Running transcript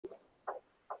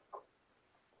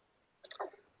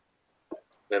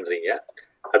நன்றிங்க.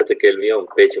 அடுத்த கேள்வியும்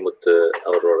பேச்சுமுத்து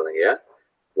அவர்களோடதுங்க.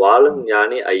 வாழும்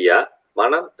ஞானி ஐயா,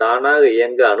 மனம் தானாக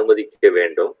இயங்க அனுமதிக்க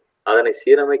வேண்டும், அதனை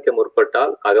சீரமைக்க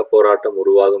முற்பட்டால் அகப்போராட்டம்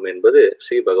உருவாகும் என்பது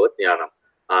ஸ்ரீ பகவத் ஞானம்.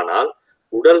 ஆனால்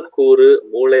உடல் கூறு,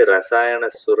 மூளை ரசாயன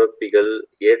சுரப்பிகள்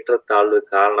ஏற்றத்தாழ்வு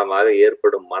காரணமாக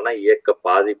ஏற்படும் மன இயக்க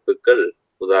பாதிப்புகள்,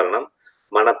 உதாரணம்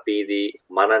மனப்பீதி,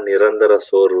 மன நிரந்தர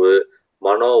சோர்வு,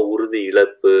 மனோ உறுதி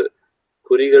இழப்பு,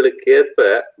 குறிகளுக்கேற்ப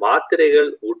மாத்திரைகள்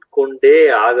உட்கொண்டே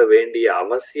ஆக வேண்டிய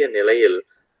அவசிய நிலையில்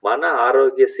மன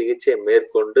ஆரோக்கிய சிகிச்சை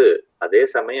மேற்கொண்டு அதே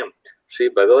சமயம் ஸ்ரீ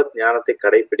பகவத் ஞானத்தை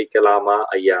கடைபிடிக்கலாமா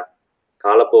ஐயா?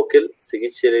 காலப்போக்கில்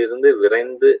சிகிச்சையிலிருந்து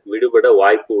விரைந்து விடுபட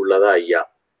வாய்ப்பு உள்ளதா ஐயா?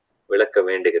 விளக்க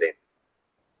வேண்டுகிறேன்.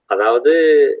 அதாவது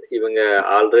இவங்க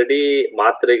ஆல்ரெடி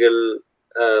மாத்திரைகள்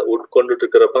உட்கொண்டுட்டு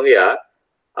இருக்கிறப்பங்கயா,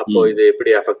 அப்போ இது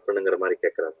எப்படி அஃபெக்ட் பண்ணுங்கிற மாதிரி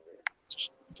கேட்கறாங்க.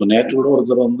 இப்போ நேற்று கூட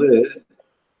ஒருத்தர் வந்து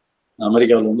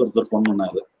அமெரிக்காவில் வந்து ஒருத்தர் ஃபோன்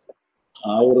பண்ணாரு.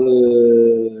 அவரு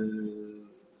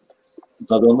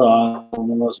அது வந்து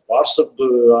வாட்ஸ்அப்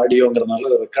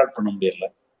ஆடியோங்கிறதுனால ரெக்கார்ட் பண்ண முடியல,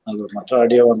 அது மற்ற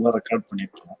ஆடியோவாக இருந்தால் ரெக்கார்ட்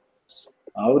பண்ணிட்டுருக்கோம்.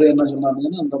 அவரு என்ன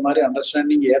சொன்னாருங்கன்னா, இந்த மாதிரி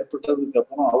அண்டர்ஸ்டாண்டிங் ஏற்பட்டதுக்கு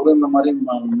அப்புறம் அவரு இந்த மாதிரி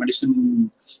மெடிசின்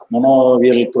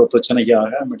மனோவியல்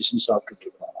பிரச்சனைக்காக மெடிசின் சாப்பிட்டுட்டு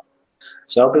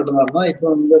இருந்தாருன்னா, இப்போ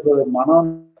வந்து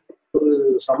மனம் ஒரு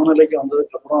சமநிலைக்கு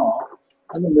வந்ததுக்கு அப்புறம்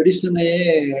அந்த மெடிசனையே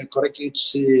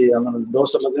குறைக்கிச்சு, அந்த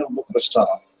டோஸ் எல்லாத்தையும் ரொம்ப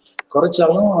குறைச்சிட்டாராம்.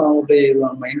 குறைச்சாலும் அவருடைய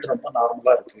மைண்ட் ரொம்ப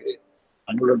நார்மலா இருக்கு.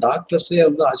 அவங்களோட டாக்டர்ஸே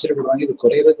வந்து ஆச்சரியப்படுறாங்க, இது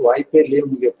குறையறதுக்கு வாய்ப்பே இல்லையே,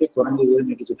 உங்களுக்கு எப்படி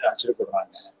குறைஞ்சதுன்னு சொல்லி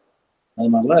ஆச்சரியப்படுறாங்க.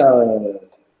 அதனால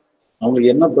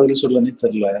அவங்களுக்கு என்ன பதில் சொல்லனே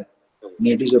தெரியல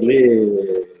நீட்டு சொல்லி.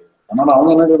 அதனால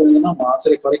அவங்க என்ன சொல்றாங்கன்னா,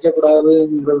 மாத்திரை குறைக்க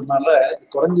கூடாதுங்கிறதுனால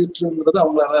குறைஞ்சிட்டுங்கிறது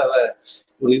அவங்களால அதை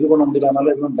ஒரு இது பண்ண முடியல,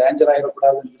 அதனால எதுவும் டேஞ்சர்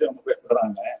ஆகிடக்கூடாதுன்னு சொல்லி அவங்க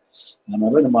பயப்படுறாங்க.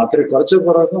 அதனால இந்த மாத்திரை குறைச்ச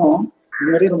பிறகும்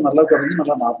இதுமாரி நம்ம நல்லா குறைஞ்சி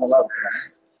நல்லா நார்மலா இருக்கிறாங்க.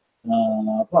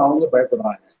 அப்போ அவங்க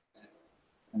பயப்படுறாங்க.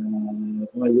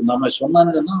 இது நம்ம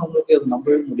சொன்னாங்கன்னா அவங்களுக்கு அது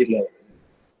நம்பவே முடியல.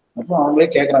 அப்போ அவங்களே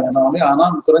கேட்கறாங்க. ஆனா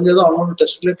குறைஞ்சதும் அவங்களும்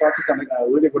டெஸ்ட்லயே பார்த்து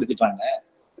உறுதிப்படுத்திட்டாங்க.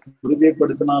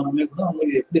 உறுதிப்படுத்தினாலுமே கூட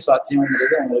அவங்களுக்கு எப்படி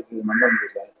சாத்தியம்ங்கிறது அவங்களுக்கு நம்ப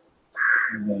முடியல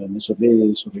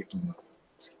சொல்லிட்டு இருந்தாங்க.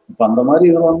 இப்ப அந்த மாதிரி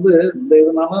இது வந்து இந்த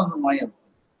இதனால அந்த மையம்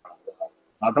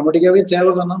ஆட்டோமேட்டிக்காவே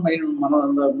தேவைன்னா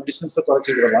அந்த மெடிசன்ஸை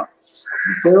குறைச்சிக்கிடலாம்.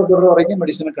 தேவைப்படுற வரைக்கும்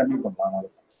மெடிசனை கண்டினியூ பண்றாங்க.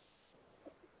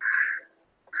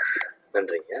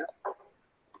 நன்றிங்க.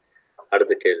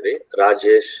 அடுத்த கேள்வி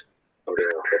ராஜேஷ்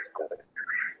அப்படின்னு கேட்டிருக்காரு.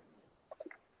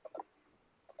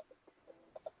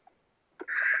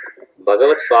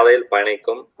 பகவத் பாதையில்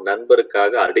பயணிக்கும்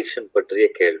நண்பருக்காக அடிக்ஷன் பற்றிய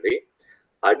கேள்வி.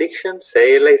 அடிக்ஷன்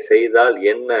செயலை செய்தால்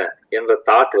என்ன என்ற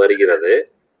தாட் வருகிறது.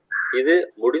 இது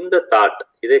முடிந்த தாட்,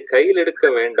 இதை கையில் எடுக்க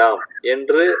வேண்டாம்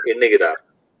என்று எண்ணுகிறார்.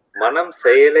 மனம்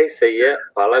செயலை செய்ய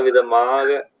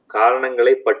பலவிதமாக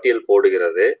காரணங்களை பட்டியல்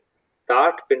போடுகிறது.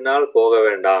 தாட் பின்னால் போக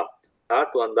வேண்டாம்,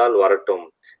 தாட் வந்தால் வரட்டும்,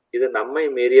 இது நம்மை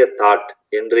மீறிய தாட்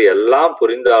என்று எல்லாம்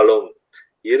புரிந்தாலும்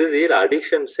இறுதியில்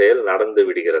அடிக்ஷன் செயல் நடந்து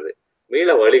விடுகிறது. மீள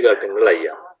வழிகாட்டுங்கள்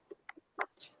ஐயா.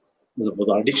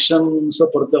 அடிக்ஷன்ஸை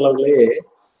பொறுத்தளவுலே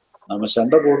நம்ம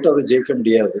சண்டை போட்டு அதை ஜெயிக்க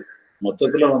முடியாது.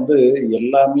 மொத்தத்துல வந்து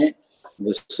எல்லாமே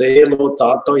இந்த செயலோ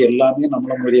தாட்டோ எல்லாமே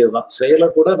நம்மள மீறியதுதான். செயலை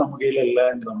கூட நம்ம கையில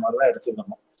இல்லைங்கிற மாதிரிதான்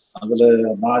எடுத்துக்கணும். அதுல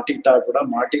மாட்டிக்கிட்டா கூட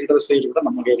மாட்டிக்கிற செயல் கூட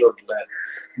நம்ம கையில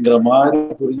இல்லைங்கிற மாதிரி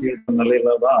புரிஞ்சுக்கிட்ட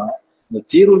நிலையில தான் இந்த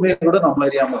தீர்வுமே கூட நம்மள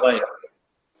அறியாம தான் இருக்கு.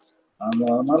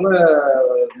 அதனால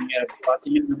நீங்க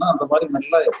பாத்தீங்கன்னா அந்த மாதிரி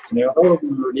நல்லா எத்தனையோ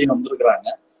வெளியே வந்திருக்கிறாங்க.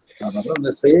 அதனால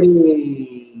இந்த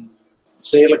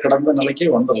செயலை கடந்த நிலைக்கே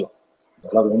வந்துடலாம்,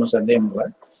 அது ஒன்றும் சந்தேகம் இல்லை.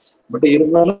 பட்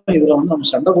இருந்தாலும் இதுல வந்து நம்ம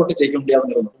சண்டை போட்டு ஜெயிக்க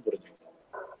முடியாதுங்கிறது மட்டும் புரிஞ்சுக்கணும்.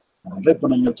 அதனால இப்ப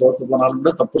நீங்க தோத்து போனாலும்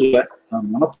கூட தப்பு இல்லை,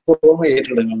 மனப்பூர்வமா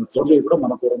ஏற்றிடுங்க. அந்த தோல்வியை கூட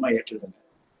மனப்பூர்வமா ஏற்றிடுங்க,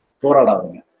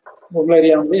 போராடாதுங்க. உங்களை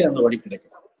அறியாமலே அந்த வழி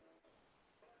கிடைக்கும்.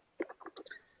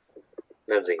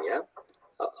 நன்றிங்க.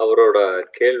 அவரோட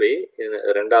கேள்வி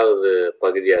இரண்டாவது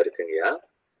பகுதியா இருக்குங்கய்யா.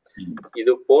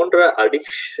 இது போன்ற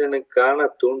அடிக்ஷனுக்கான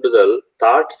தூண்டுதல்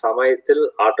தாட் சமயத்தில்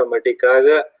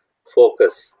ஆட்டோமேட்டிக்காக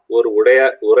ஃபோக்கஸ் ஒரு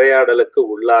உரையாடலுக்கு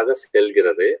உள்ளாக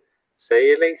செல்கிறது.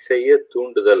 செயலை செய்ய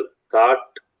தூண்டுதல்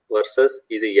தாட் வர்சஸ்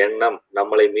இது எண்ணம்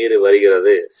நம்மளை மீறி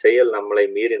வருகிறது, செயல் நம்மளை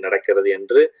மீறி நடக்கிறது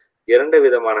என்று இரண்டு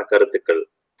விதமான கருத்துக்கள்.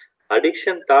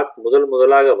 அடிக்ஷன் தாட்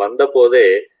முதலாக வந்த போதே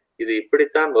இது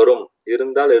இப்படித்தான் வரும்,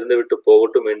 இருந்தால் இருந்துவிட்டு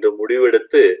போகட்டும் என்று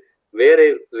முடிவெடுத்து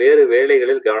வேறு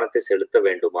வேலைகளில் கவனத்தை செலுத்த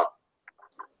வேண்டுமா?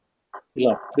 இல்ல,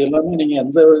 அப்படி எல்லாமே நீங்க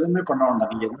எந்த இதுவுமே பண்ண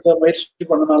வேண்டாம். நீங்க எந்த முயற்சி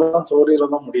பண்ணினாலும் தோல்வியில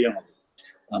தான் முடியும்.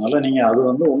 அதனால நீங்க அது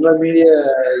வந்து உங்களை மீறிய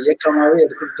இயக்கமாவே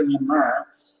எடுத்துக்கிட்டீங்கன்னா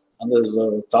அந்த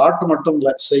தாட் மட்டும்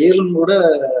இல்லை, செயலும் கூட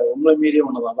உங்களை மீறிய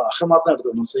ஒண்ணுதான். அகமா தான்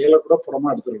எடுத்துக்கணும், செயலை கூட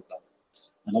புறமா எடுத்துக்கிட்டாங்க.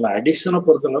 அதனால அடிக்ஷனை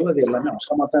பொறுத்தளவு அது எல்லாமே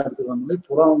அகமா தான் எடுத்துக்கணும்,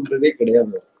 புறம்ன்றதே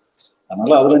கிடையாது.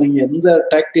 அதனால அதுல நீங்க எந்த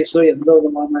டாக்டிக்ஸோ எந்த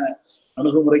விதமான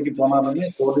அணுகுமுறைக்கு போனாலுமே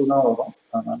தோல்வி தான் வரும்.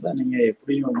 அதனால நீங்க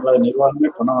எப்படியும் உங்களை நிர்வாகமே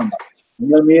பண்ண வேண்டாம்,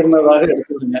 உங்களை மீறினதாக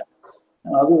எடுத்துருங்க.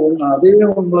 அது அதுவே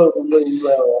உங்களை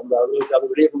அந்த அதுக்கு அது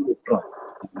வெளியே கொண்டு விட்டுரும்.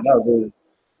 அதனால அது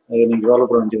நீங்க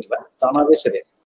கவலைப்பட வேண்டியதில்லை, தானாவே சரியா.